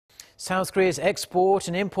South Korea's export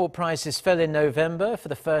and import prices fell in November for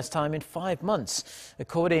the first time in 5 months.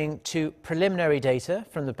 According to preliminary data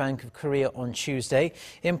from the Bank of Korea on Tuesday,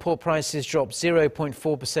 import prices dropped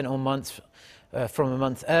 0.4% on month from a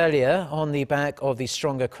month earlier on the back of the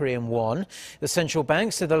stronger Korean won. The central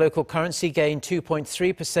bank said the local currency gained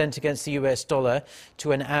 2.3% against the US dollar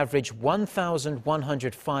to an average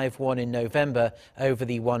 1,105 won in November over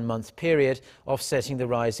the 1-month period, offsetting the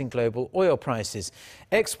rise in global oil prices.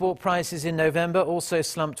 Export prices in November also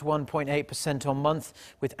slumped 1.8% on month,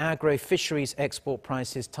 with agro-fisheries export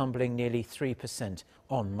prices tumbling nearly 3%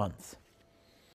 on month.